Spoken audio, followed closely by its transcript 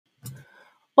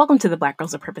Welcome to the Black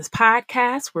Girls of Purpose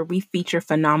podcast, where we feature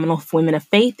phenomenal women of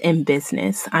faith in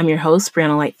business. I'm your host,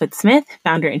 Brianna Lightfoot Smith,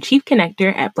 founder and chief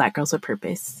connector at Black Girls of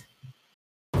Purpose.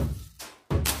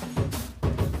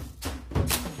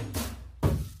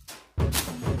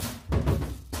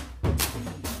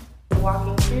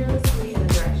 Walking fearlessly in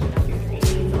the direction of your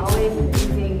dreams, always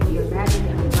using your magic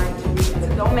and your mind to reach.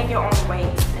 So don't make your own way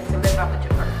and to live up with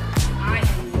your purpose. I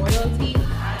am royalty.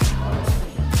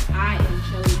 I am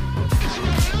chosen.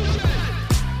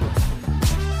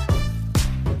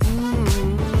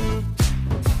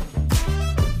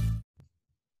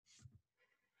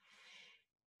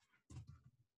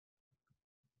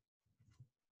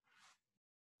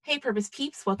 Hey, Purpose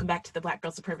Peeps. Welcome back to the Black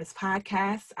Girls of Purpose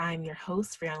podcast. I'm your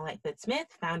host, Brianna Lightfoot Smith,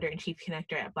 founder and chief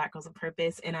connector at Black Girls of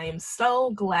Purpose. And I am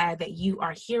so glad that you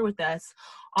are here with us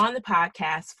on the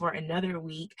podcast for another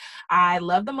week. I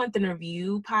love the Month in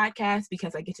Review podcast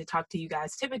because I get to talk to you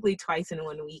guys typically twice in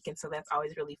 1 week. And so that's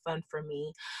always really fun for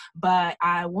me. But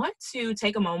I want to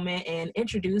take a moment and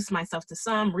introduce myself to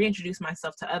some, reintroduce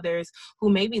myself to others who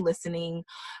may be listening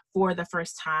for the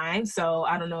first time. So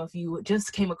I don't know if you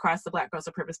just came across the Black Girls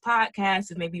of Purpose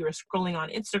podcast, if maybe you were scrolling on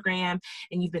Instagram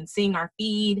and you've been seeing our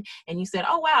feed and you said,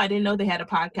 oh wow, I didn't know they had a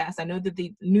podcast. I know that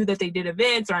they knew that they did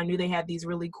events, or I knew they had these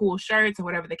really cool shirts or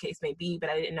whatever the case may be, but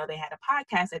I didn't know they had a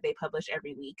podcast that they publish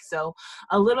every week. So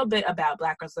a little bit about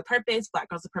Black Girls of Purpose. Black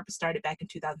Girls of Purpose started back in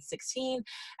 2016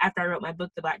 after I wrote my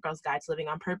book, The Black Girl's Guide to Living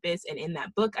on Purpose. And in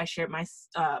that book, I shared my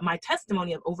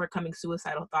testimony of overcoming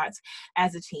suicidal thoughts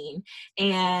as a teen.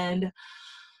 And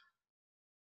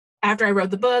after I wrote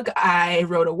the book, I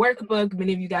wrote a workbook.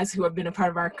 Many of you guys who have been a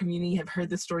part of our community have heard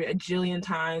this story a jillion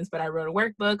times, but I wrote a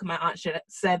workbook. My aunt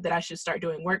said that I should start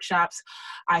doing workshops.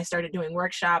 I started doing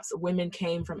workshops. Women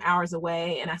came from hours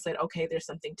away, and I said, okay, there's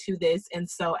something to this. And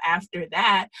so after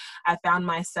that, I found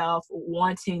myself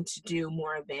wanting to do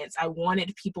more events. I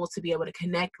wanted people to be able to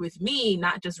connect with me,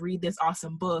 not just read this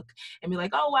awesome book and be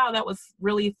like, oh, wow, that was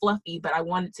really fluffy, but I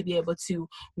wanted to be able to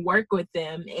work with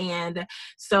them. And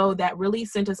so that really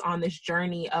sent us on this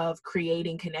journey of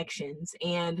creating connections.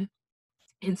 And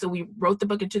so we wrote the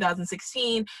book in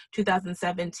 2016,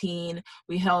 2017.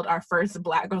 We held our first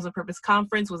Black Girls of Purpose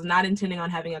conference. Was not intending on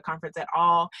having a conference at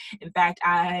all. In fact,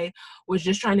 I was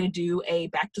just trying to do a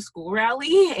back to school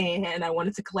rally, and I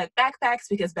wanted to collect backpacks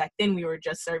because back then we were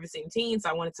just servicing teens.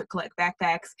 So I wanted to collect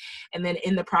backpacks. And then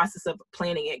in the process of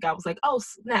planning it, God was like, oh,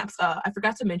 snaps. I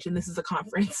forgot to mention this is a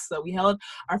conference. So we held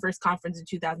our first conference in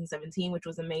 2017, which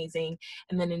was amazing.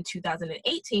 And then in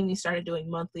 2018, we started doing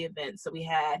monthly events. So we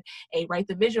had a Write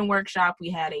the Vision workshop, we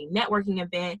had a networking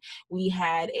event, we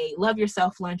had a Love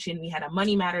Yourself luncheon, we had a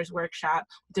Money Matters workshop.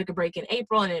 We took a break in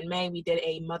April, and in May we did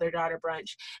a mother-daughter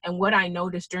brunch. And what I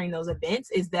noticed during those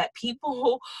events is that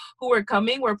people who were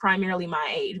coming were primarily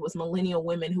my age, was millennial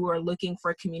women who were looking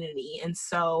for community. And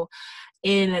so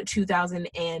in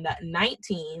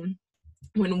 2019,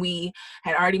 when we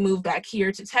had already moved back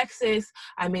here to Texas,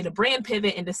 I made a brand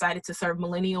pivot and decided to serve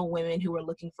millennial women who were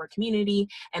looking for community.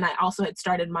 And I also had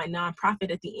started my nonprofit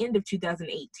at the end of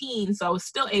 2018. So I was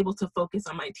still able to focus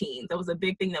on my teens. That was a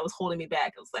big thing that was holding me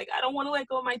back. I was like, I don't want to let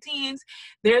go of my teens.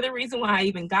 They're the reason why I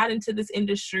even got into this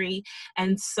industry.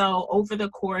 And so over the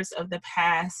course of the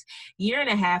past year and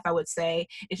a half, I would say,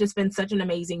 it's just been such an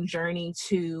amazing journey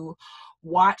to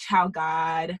watch how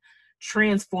God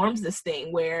transforms this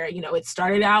thing where, you know, it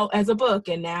started out as a book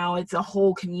and now it's a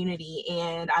whole community.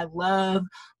 And I love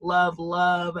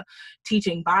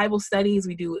teaching Bible studies.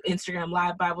 We do Instagram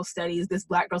live Bible studies. This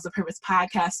Black Girls of Purpose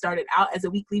podcast started out as a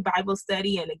weekly Bible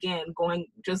study. And again, going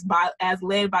just as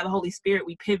led by the Holy Spirit,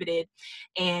 we pivoted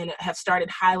and have started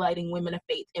highlighting women of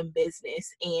faith in business.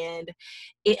 And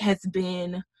it has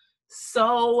been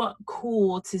so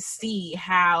cool to see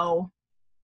how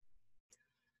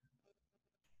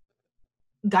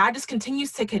God just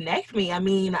continues to connect me. I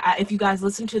mean, if you guys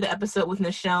listen to the episode with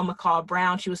Nichelle McCall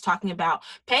Brown, she was talking about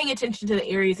paying attention to the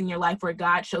areas in your life where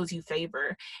God shows you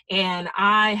favor. And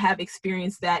I have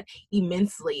experienced that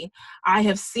immensely. I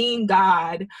have seen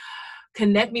God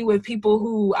connect me with people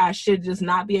who I should just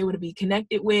not be able to be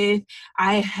connected with.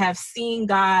 I have seen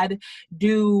God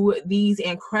do these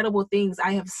incredible things.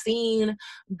 I have seen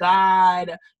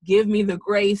God give me the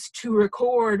grace to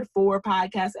record 4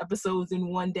 podcast episodes in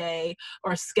one day,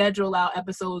 or schedule out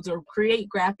episodes, or create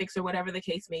graphics, or whatever the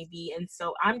case may be. And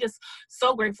so I'm just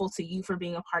so grateful to you for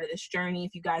being a part of this journey.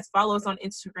 If you guys follow us on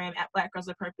Instagram at Black Girls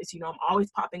of Purpose, you know I'm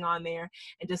always popping on there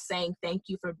and just saying thank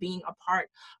you for being a part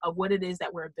of what it is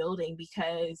that we're building,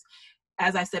 because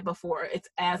as I said before, it's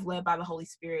as led by the Holy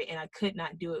Spirit, and I could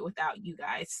not do it without you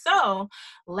guys. So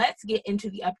let's get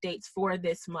into the updates for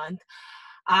this month.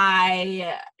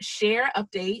 I share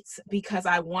updates because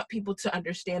I want people to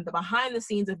understand the behind the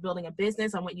scenes of building a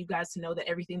business. I want you guys to know that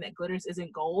everything that glitters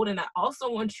isn't gold. And I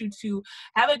also want you to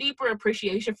have a deeper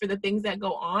appreciation for the things that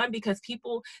go on, because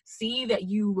people see that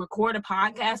you record a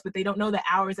podcast, but they don't know the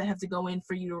hours that have to go in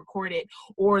for you to record it,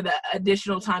 or the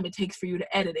additional time it takes for you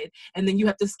to edit it. And then you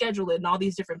have to schedule it, and all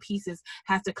these different pieces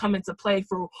have to come into play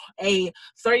for a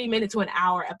 30-minute to an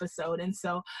hour episode. And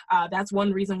so that's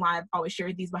one reason why I've always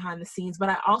shared these behind the scenes. But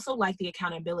I also like the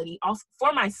accountability also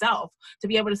for myself to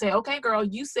be able to say, okay, girl,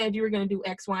 you said you were going to do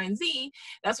X, Y, and Z.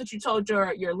 That's what you told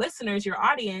your listeners, your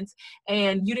audience,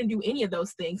 and you didn't do any of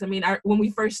those things. I mean, when we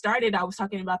first started, I was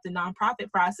talking about the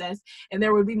nonprofit process, and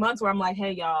there would be months where I'm like,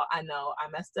 hey, y'all, I know I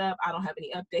messed up. I don't have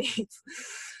any updates.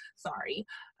 Sorry.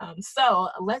 So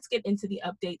let's get into the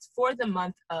updates for the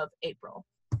month of April.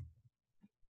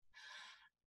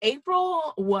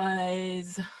 April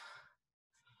was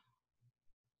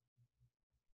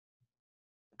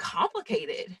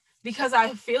complicated because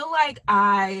I feel like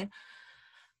I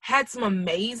had some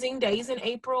amazing days in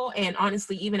April. And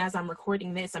honestly, even as I'm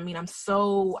recording this, I mean,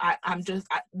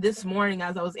 this morning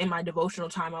as I was in my devotional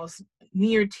time, I was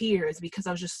near tears because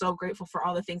I was just so grateful for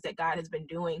all the things that God has been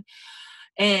doing.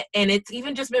 And it's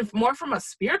even just been more from a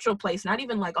spiritual place, not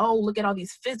even like, oh, look at all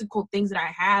these physical things that I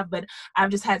have, but I've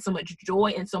just had so much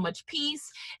joy and so much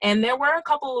peace. And there were a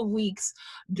couple of weeks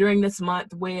during this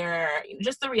month where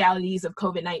just the realities of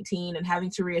COVID-19 and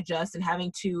having to readjust and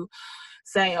having to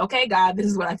say, okay, God, this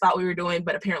is what I thought we were doing,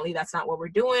 but apparently that's not what we're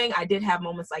doing. I did have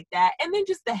moments like that. And then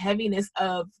just the heaviness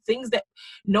of things, that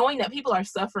knowing that people are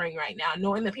suffering right now,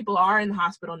 knowing that people are in the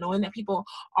hospital, knowing that people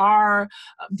are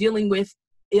dealing with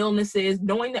illnesses,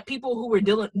 knowing that people who were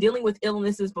dealing with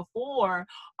illnesses before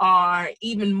are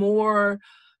even more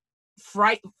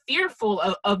fearful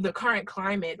of the current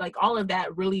climate. Like, all of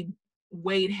that really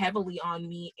weighed heavily on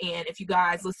me. And if you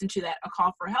guys listen to that A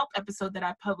Call for Help episode that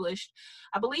I published,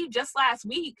 I believe just last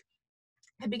week,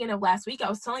 at the beginning of last week, I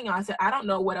was telling you, I said, I don't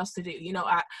know what else to do. You know,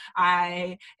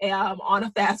 I am on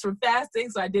a fast from fasting,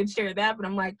 so I did share that, but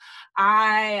I'm like,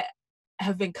 I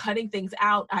have been cutting things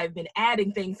out. I've been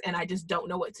adding things, and I just don't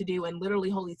know what to do. And literally,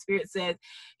 Holy Spirit said,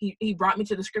 he brought me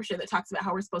to the scripture that talks about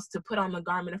how we're supposed to put on the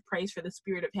garment of praise for the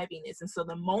spirit of heaviness. And so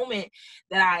the moment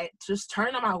that I just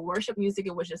turned on my worship music,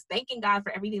 it was just thanking God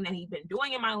for everything that he'd been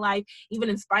doing in my life, even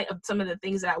in spite of some of the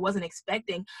things that I wasn't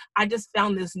expecting. I just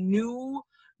found this new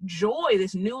joy,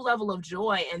 this new level of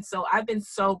joy. And so I've been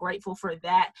so grateful for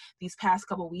that these past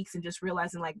couple of weeks, and just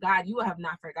realizing, like, God, you have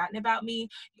not forgotten about me.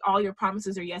 All your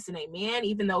promises are yes and amen.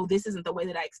 Even though this isn't the way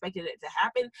that I expected it to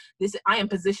happen, I am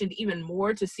positioned even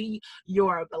more to see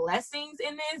your blessings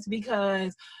in this,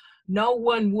 because no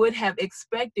one would have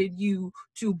expected you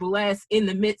to bless in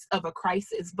the midst of a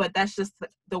crisis, but that's just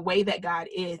the way that God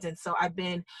is. And so I've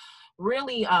been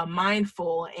really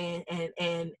mindful and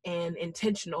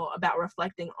intentional about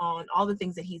reflecting on all the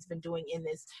things that he's been doing in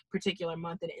this particular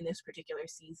month and in this particular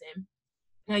season.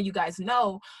 Now, you guys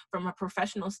know from a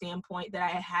professional standpoint that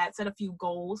I had set a few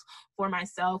goals for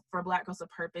myself for Black Girls of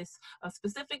Purpose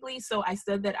specifically. So I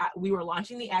said that we were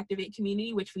launching the Activate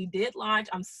community, which we did launch.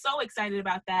 I'm so excited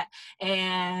about that.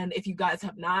 And if you guys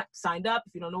have not signed up,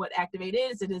 if you don't know what Activate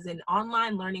is, it is an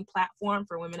online learning platform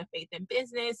for women of faith in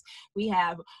business. We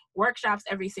have workshops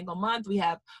every single month. We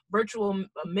have virtual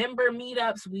member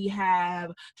meetups. We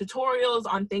have tutorials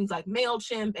on things like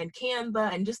MailChimp and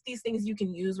Canva, and just these things you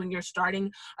can use when you're starting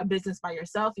a business by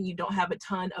yourself and you don't have a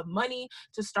ton of money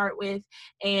to start with.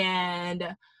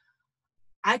 And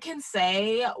I can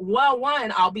say, well,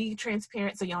 one, I'll be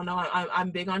transparent, so y'all know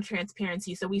I'm big on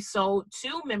transparency. So we sold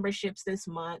 2 memberships this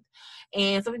month,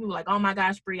 and some people were like, oh my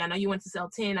gosh, Bree, I know you went to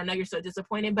sell 10. I know you're so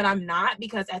disappointed, but I'm not,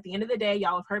 because at the end of the day,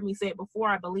 y'all have heard me say it before,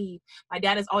 I believe. My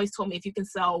dad has always told me, if you can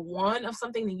sell 1 of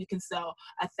something, then you can sell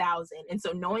 1,000. And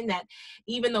so knowing that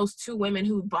even those 2 women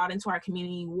who bought into our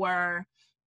community were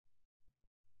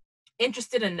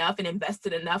interested enough and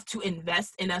invested enough to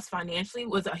invest in us financially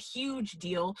was a huge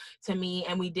deal to me.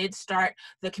 And we did start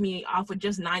the community off with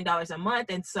just $9 a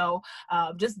month. And so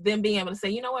just them being able to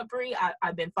say, you know what, Bree,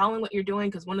 I've been following what you're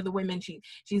doing, because one of the women,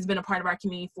 she's been a part of our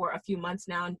community for a few months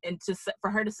now. And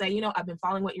for her to say, you know, I've been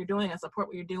following what you're doing, I support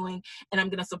what you're doing, and I'm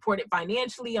going to support it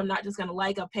financially. I'm not just going to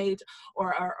like a page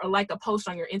or like a post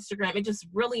on your Instagram. It just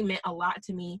really meant a lot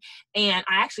to me. And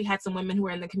I actually had some women who were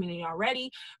in the community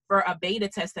already for a beta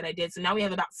test that I did. So now we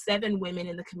have about 7 women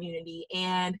in the community,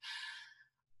 and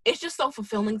it's just so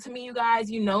fulfilling to me, you guys.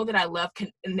 You know that I love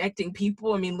connecting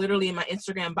people. I mean, literally in my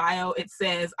Instagram bio, it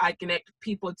says I connect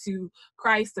people to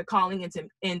Christ, to calling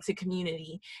into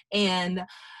community. And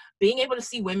being able to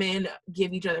see women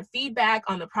give each other feedback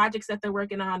on the projects that they're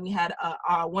working on. We had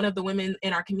one of the women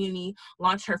in our community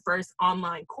launch her first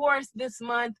online course this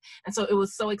month. And so it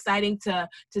was so exciting to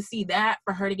see that,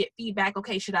 for her to get feedback.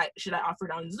 Okay, should I offer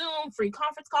it on Zoom, free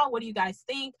conference call? What do you guys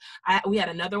think? We had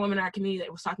another woman in our community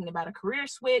that was talking about a career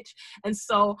switch. And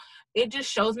so it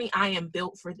just shows me I am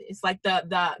built for this. Like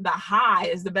the high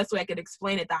is the best way I could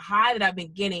explain it. The high that I've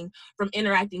been getting from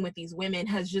interacting with these women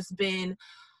has just been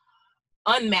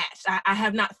unmatched. I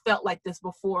have not felt like this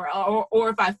before, or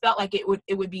if I felt like it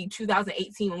would be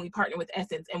 2018 when we partnered with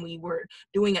Essence and we were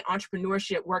doing an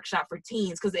entrepreneurship workshop for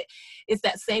teens, because it's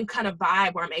that same kind of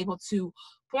vibe where I'm able to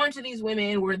pour into these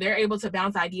women, where they're able to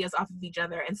bounce ideas off of each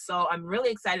other. And so I'm really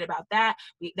excited about that.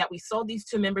 We sold these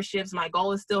 2 memberships. My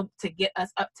goal is still to get us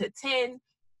up to 10.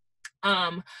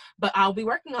 But I'll be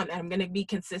working on that. I'm going to be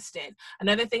consistent.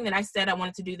 Another thing that I said I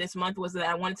wanted to do this month was that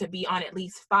I wanted to be on at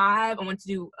least 5. I wanted to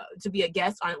do to be a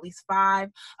guest on at least 5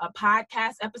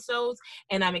 podcast episodes.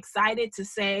 And I'm excited to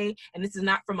say, and this is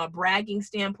not from a bragging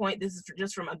standpoint, this is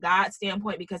just from a God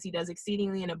standpoint, because he does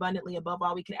exceedingly and abundantly above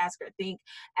all we could ask or think.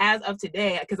 As of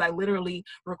today, because I literally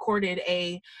recorded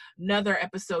another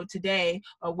episode today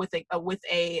with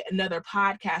another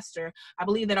podcaster, I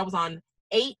believe that I was on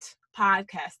 8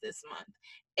 podcasts this month.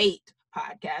 8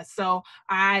 podcasts. So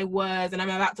I was, and I'm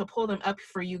about to pull them up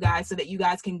for you guys so that you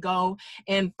guys can go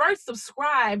and first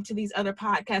subscribe to these other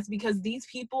podcasts, because these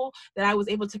people that I was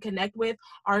able to connect with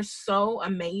are so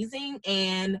amazing.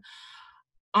 And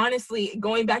honestly,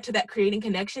 going back to that creating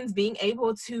connections, being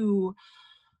able to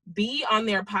be on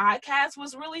their podcast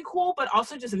was really cool, but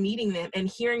also just meeting them and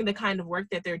hearing the kind of work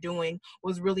that they're doing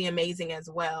was really amazing as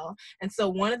well. And so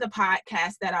one of the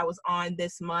podcasts that I was on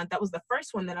this month, that was the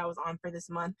first one that I was on for this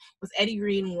month, was Eddie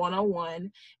Green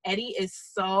 101. Eddie is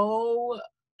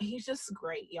he's just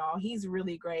great, y'all. He's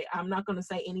really great. I'm not going to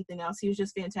say anything else. He was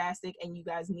just fantastic, and you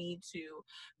guys need to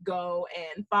go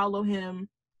and follow him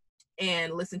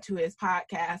and listen to his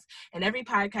podcast. And every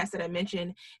podcast that I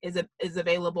mentioned is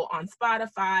available on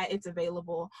Spotify. It's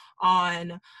available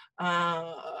on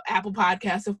Apple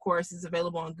Podcasts, of course. It's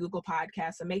available on Google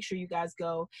Podcasts. So make sure you guys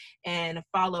go and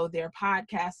follow their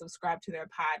podcast, subscribe to their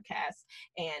podcast,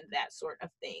 and that sort of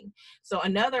thing. So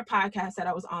another podcast that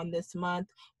I was on this month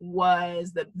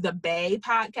was the Bay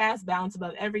podcast, Balance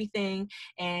Above Everything.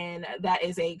 And that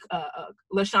is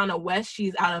Lashana West.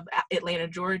 She's out of Atlanta,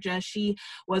 Georgia. She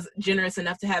was generous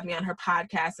enough to have me on her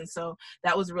podcast. And so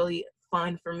that was really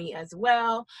fun for me as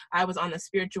well. I was on the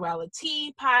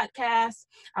Spirituality podcast.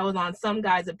 I was on Some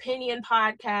Guy's Opinion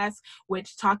podcast,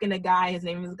 which talking to Guy, his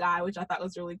name is Guy, which I thought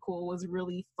was really cool, was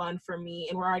really fun for me.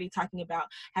 And we're already talking about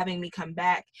having me come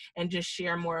back and just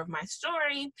share more of my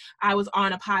story. I was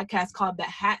on a podcast called The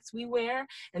Hats We Wear.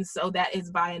 And so that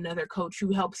is by another coach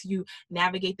who helps you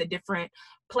navigate the different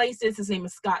places. His name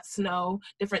is Scott Snow,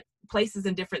 different places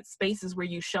and different spaces where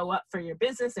you show up for your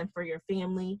business and for your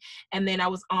family. And then I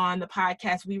was on the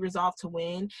podcast We Resolve to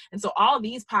Win. And so all of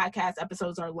these podcast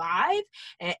episodes are live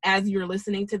as you're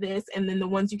listening to this. And then the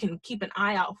ones you can keep an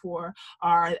eye out for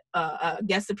are a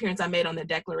guest appearance I made on the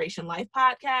Declaration Life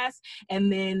podcast.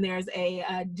 And then there's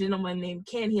a gentleman named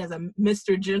Ken. He has a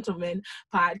Mr. Gentleman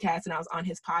podcast, and I was on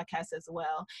his podcast as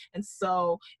well. And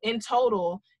so in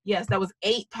total, yes, that was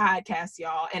 8 podcasts,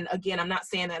 y'all. And again, I'm not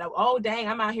saying that, oh, dang,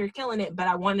 I'm out here killing it, but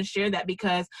I want to share that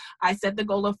because I set the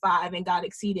goal of 5 and God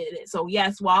exceeded it. So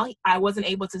yes, while I wasn't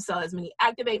able to sell as many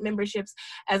Activate memberships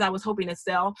as I was hoping to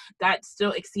sell, God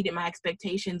still exceeded my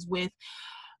expectations with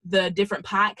the different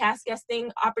podcast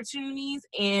guesting opportunities.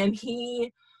 And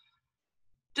he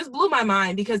just blew my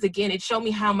mind because, again, it showed me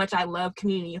how much I love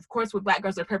community. Of course, with Black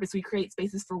Girls with Purpose, we create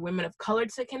spaces for women of color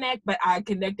to connect, but I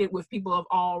connected with people of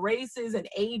all races and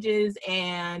ages,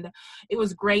 and it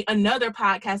was great. Another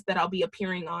podcast that I'll be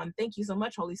appearing on, thank you so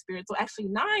much, Holy Spirit. So actually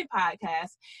 9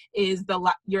 podcasts is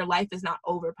the Your Life Is Not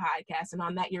Over podcast. And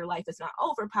on that Your Life Is Not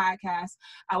Over podcast,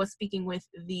 I was speaking with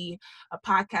the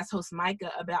podcast host,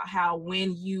 Micah, about how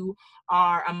when you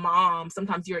are a mom,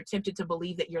 sometimes you're tempted to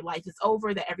believe that your life is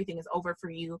over, that everything is over for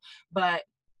you. But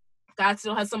God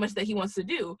still has so much that he wants to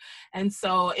do. And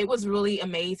so it was really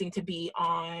amazing to be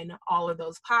on all of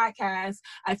those podcasts.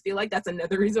 I feel like that's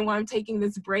another reason why I'm taking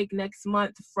this break next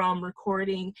month from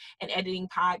recording and editing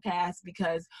podcasts,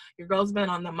 because your girl's been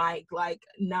on the mic like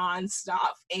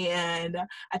nonstop. And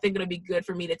I think it'll be good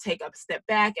for me to take a step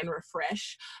back and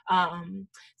refresh.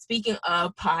 Speaking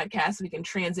of podcasts, we can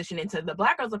transition into the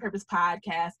Black Girls with Purpose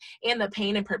podcast and the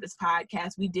Pain and Purpose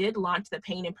podcast. We did launch the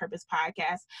Pain and Purpose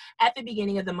podcast at the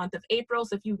beginning of the month of April.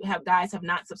 So if you have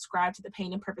not subscribed to the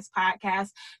Pain and Purpose podcast,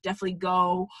 definitely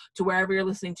go to wherever you're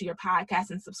listening to your podcast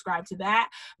and subscribe to that.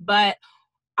 But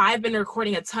I've been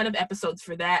recording a ton of episodes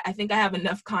for that. I think I have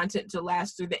enough content to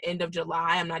last through the end of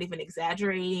July. I'm not even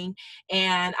exaggerating.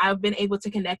 And I've been able to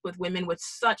connect with women with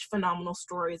such phenomenal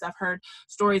stories. I've heard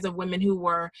stories of women who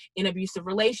were in abusive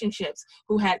relationships,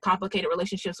 who had complicated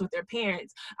relationships with their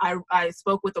parents. I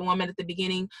spoke with a woman at the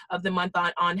beginning of the month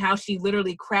on how she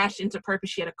literally crashed into purpose.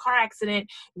 She had a car accident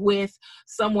with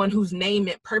someone whose name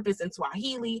meant purpose in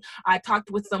Swahili. I talked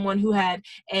with someone who had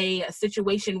a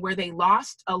situation where they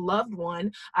lost a loved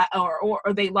one, or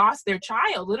they lost their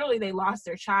child. Literally, they lost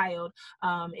their child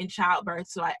in childbirth.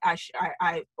 So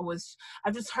I've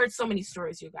just heard so many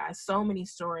stories, you guys, so many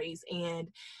stories, and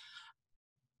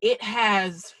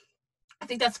I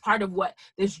think that's part of what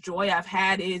this joy I've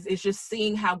had is just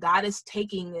seeing how God is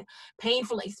taking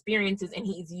painful experiences and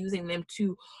he's using them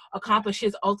to accomplish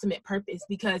his ultimate purpose.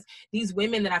 Because these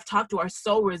women that I've talked to are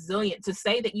so resilient. To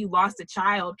say that you lost a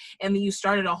child and then you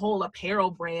started a whole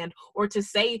apparel brand, or to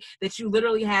say that you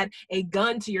literally had a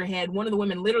gun to your head. One of the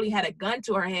women literally had a gun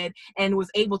to her head and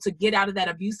was able to get out of that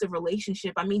abusive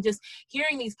relationship. I mean, just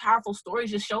hearing these powerful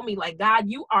stories just show me, like, God,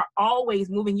 you are always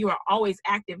moving, you are always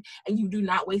active, and you do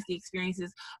not waste the experiences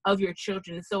of your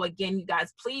children. So again, you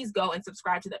guys, please go and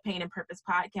subscribe to the Pain and Purpose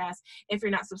podcast if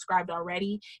you're not subscribed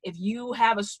already. If you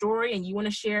have a story and you want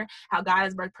to share how God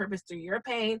has birthed purpose through your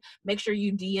pain, make sure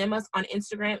you DM us on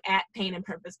Instagram at Pain and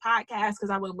Purpose Podcast, because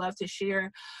I would love to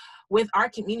share with our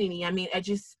community. I mean,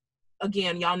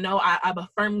 again, y'all know I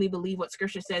firmly believe what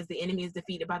scripture says: the enemy is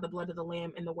defeated by the blood of the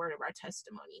Lamb and the word of our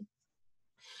testimony.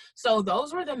 So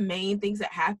those were the main things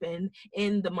that happened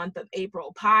in the month of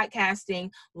April: podcasting,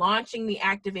 launching the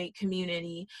Activate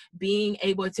community, being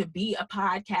able to be a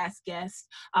podcast guest.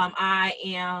 I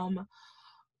am,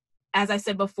 as I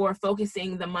said before,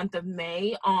 focusing the month of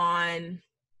May on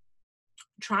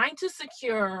trying to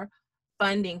secure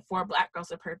funding for Black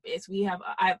Girls of Purpose.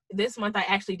 This month I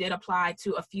actually did apply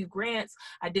to a few grants.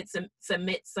 I did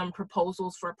submit some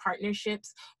proposals for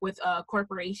partnerships with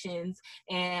corporations,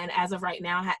 and as of right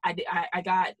now, I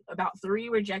got about 3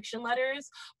 rejection letters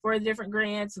for different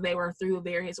grants. They were through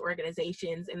various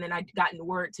organizations, and then I gotten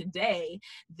word today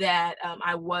that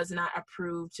I was not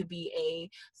approved to be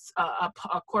a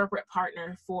corporate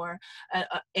partner for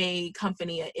a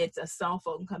company. It's a cell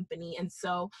phone company, and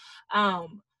so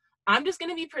I'm just going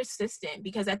to be persistent,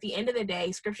 because at the end of the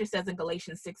day, scripture says in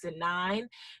Galatians 6:9,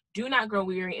 do not grow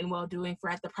weary in well-doing, for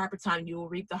at the proper time you will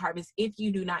reap the harvest if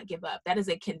you do not give up. That is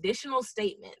a conditional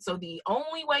statement. So the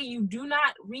only way you do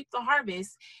not reap the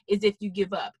harvest is if you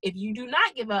give up. If you do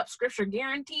not give up, scripture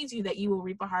guarantees you that you will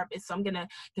reap a harvest. So I'm going to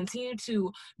continue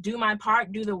to do my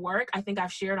part, do the work. I think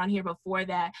I've shared on here before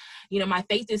that, my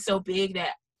faith is so big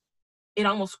that it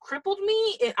almost crippled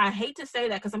me. I hate to say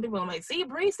that, because some people are like, see,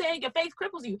 Bree said your faith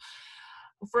cripples you.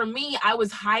 For me, I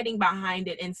was hiding behind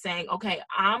it and saying, okay,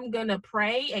 I'm going to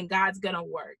pray and God's going to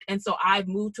work. And so I've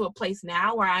moved to a place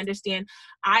now where I understand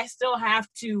I still have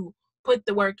to put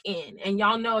the work in. And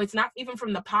y'all know it's not even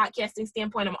from the podcasting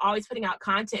standpoint. I'm always putting out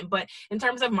content, but in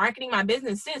terms of marketing my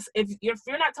business, sis, if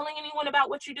you're not telling anyone about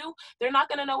what you do, they're not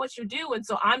going to know what you do. And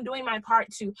so I'm doing my part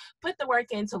to put the work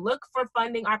in, to look for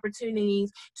funding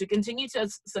opportunities, to continue to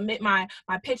submit my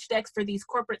pitch decks for these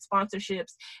corporate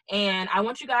sponsorships. And I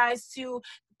want you guys to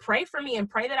pray for me and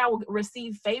pray that I will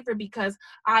receive favor, because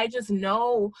I just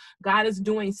know God is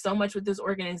doing so much with this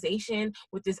organization,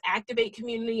 with this Activate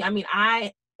community. I mean,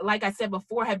 like I said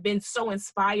before, have been so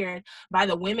inspired by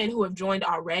the women who have joined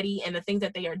already and the things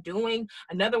that they are doing.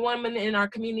 Another woman in our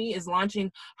community is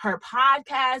launching her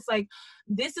podcast. Like,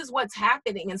 this is what's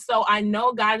happening. And so I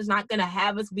know God is not going to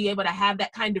have us be able to have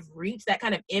that kind of reach, that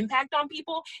kind of impact on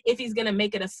people, if he's going to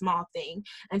make it a small thing.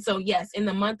 And so, yes, in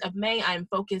the month of May, I'm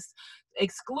focused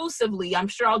exclusively. I'm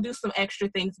sure I'll do some extra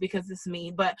things because it's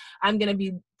me, but I'm going to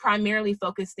be primarily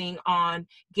focusing on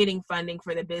getting funding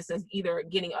for the business, either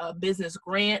getting a business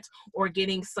grant or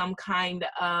getting some kind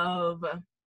of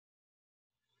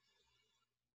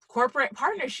corporate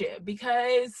partnership,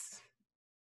 because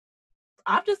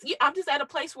I'm just at a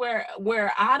place where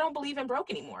I don't believe in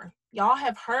broke anymore. Y'all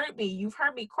have heard me. You've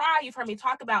heard me cry. You've heard me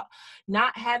talk about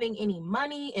not having any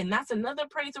money. And that's another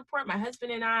praise report. My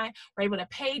husband and I were able to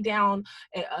pay down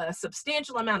a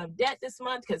substantial amount of debt this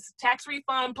month, because tax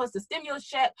refund plus the stimulus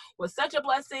check was such a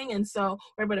blessing. And so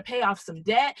we're able to pay off some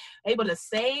debt, able to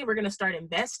save. We're going to start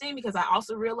investing, because I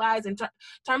also realize in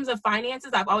terms of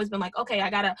finances, I've always been like, okay, I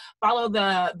got to follow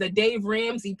the Dave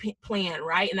Ramsey plan,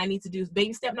 right? And I need to do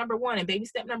baby step number 1 and baby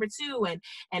step number 2.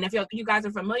 And if you guys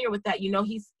are familiar with that,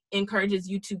 he's encourages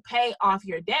you to pay off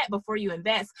your debt before you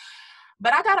invest.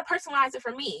 but I got to personalize it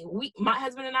for me. My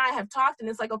husband and I have talked, and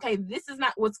it's like, okay, this is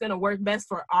not what's going to work best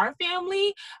for our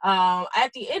family.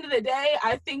 At the end of the day,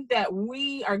 I think that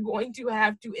we are going to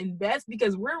have to invest,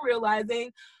 because we're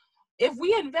realizing if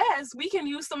we invest, we can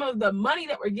use some of the money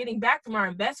that we're getting back from our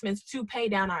investments to pay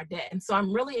down our debt. And so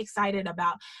I'm really excited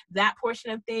about that portion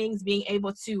of things, being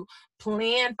able to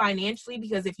plan financially,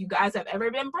 because if you guys have ever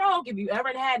been broke, if you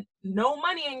ever had no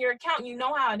money in your account, you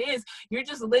know how it is. You're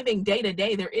just living day to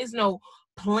day. There is no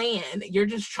plan. You're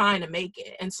just trying to make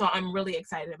it. And so I'm really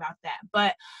excited about that.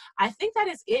 But I think that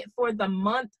is it for the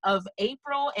month of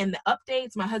April and the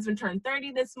updates. My husband turned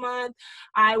 30 this month.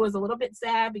 I was a little bit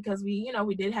sad because we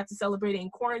did have to celebrate in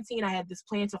quarantine. I had this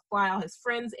plan to fly all his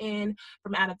friends in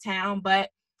from out of town, but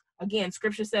again,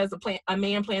 scripture says a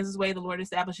man plans his way, the Lord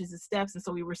establishes his steps. And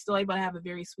so we were still able to have a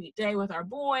very sweet day with our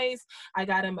boys. I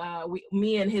got him,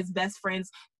 me and his best friends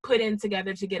put in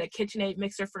together to get a KitchenAid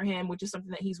mixer for him, which is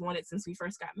something that he's wanted since we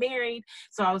first got married.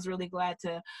 So I was really glad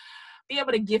to be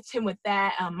able to gift him with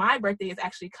that. My birthday is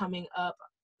actually coming up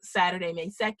Saturday, May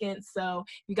 2nd. So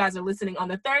if you guys are listening on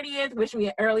the 30th, wish me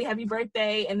an early happy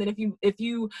birthday. And then if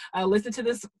you listen to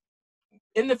this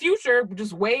in the future,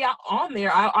 just way out on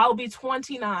there, I'll be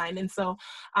 29. And so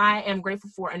I am grateful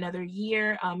for another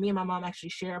year. Me and my mom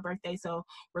actually share a birthday, so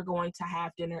we're going to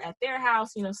have dinner at their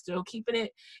house, still keeping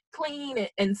it clean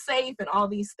and safe and all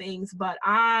these things. But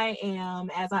I am,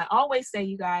 as I always say,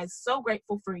 you guys, so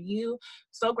grateful for you,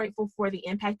 so grateful for the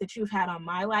impact that you've had on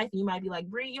my life. You might be like,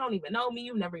 Bree, you don't even know me,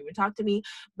 you've never even talked to me.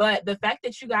 But the fact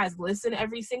that you guys listen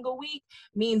every single week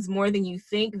means more than you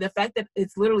think. The fact that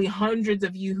it's literally hundreds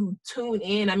of you who tune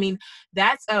in, I mean,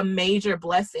 that's a major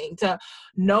blessing, to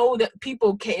know that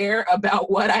people care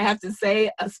about what I have to say,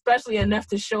 especially enough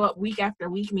to show up week after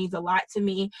week, means a lot to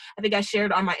me. I think I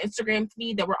shared on my Instagram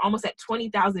feed that we're almost at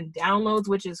 20,000 downloads,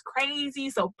 which is crazy.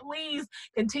 So please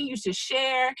continue to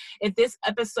share. If this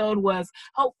episode was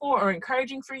helpful or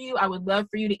encouraging for you, I would love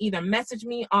for you to either message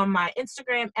me on my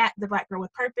Instagram at The Black Girl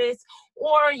with Purpose,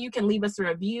 or you can leave us a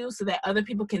review so that other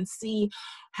people can see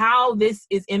how this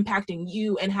is impacting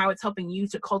you and how it's helping you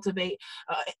to cultivate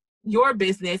your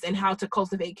business and how to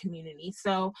cultivate community.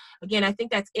 So again, I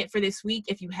think that's it for this week.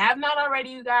 If you have not already,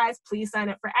 you guys, please sign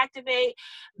up for Activate.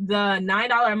 The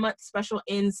 $9 a month special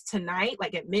ends tonight,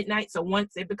 like at midnight. So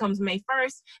once it becomes May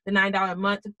 1st, the $9 a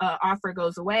month offer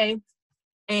goes away.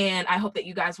 And I hope that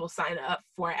you guys will sign up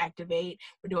for Activate.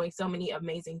 We're doing so many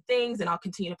amazing things, and I'll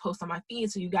continue to post on my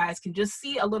feed so you guys can just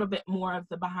see a little bit more of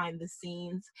the behind the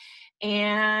scenes.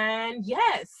 And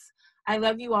yes, I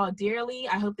love you all dearly.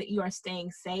 I hope that you are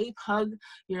staying safe. Hug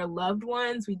your loved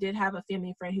ones. We did have a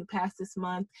family friend who passed this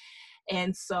month.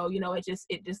 And so,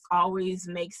 it just always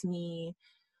makes me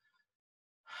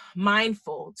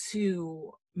mindful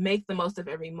to make the most of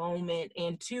every moment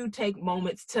and to take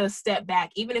moments to step back.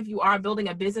 Even if you are building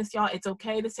a business, y'all, it's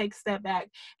okay to take a step back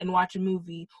and watch a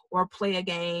movie or play a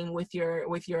game with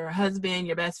your husband,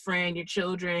 your best friend, your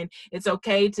children. It's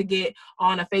okay to get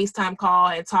on a FaceTime call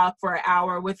and talk for an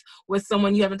hour with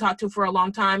someone you haven't talked to for a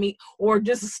long time, or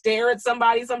just stare at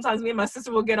somebody. Sometimes me and my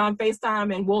sister will get on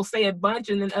FaceTime and we'll say a bunch,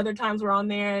 and then other times we're on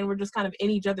there and we're just kind of in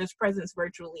each other's presence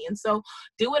virtually. And so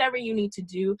do whatever you need to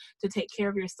do to take care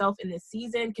of yourself in this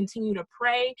season. Continue to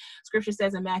pray. Scripture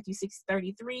says in Matthew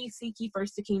 6:33, seek ye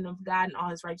first the kingdom of God, and all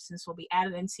his righteousness will be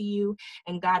added unto you.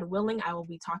 And God willing, I will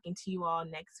be talking to you all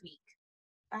next week.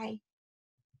 Bye.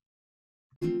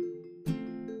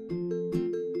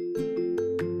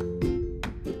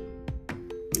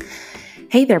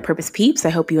 Hey there, Purpose Peeps. I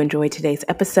hope you enjoyed today's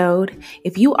episode.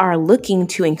 If you are looking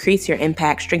to increase your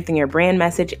impact, strengthen your brand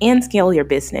message, and scale your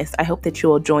business, I hope that you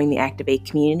will join the Activate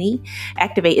community.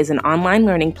 Activate is an online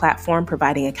learning platform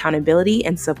providing accountability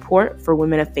and support for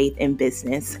women of faith in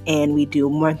business. And we do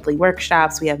monthly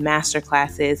workshops, we have master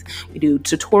classes, we do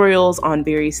tutorials on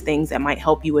various things that might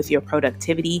help you with your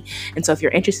productivity. And so if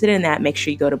you're interested in that, make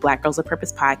sure you go to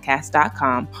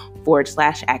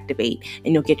blackgirlsofpurposepodcast.com/activate,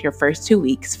 and you'll get your first 2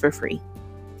 weeks for free.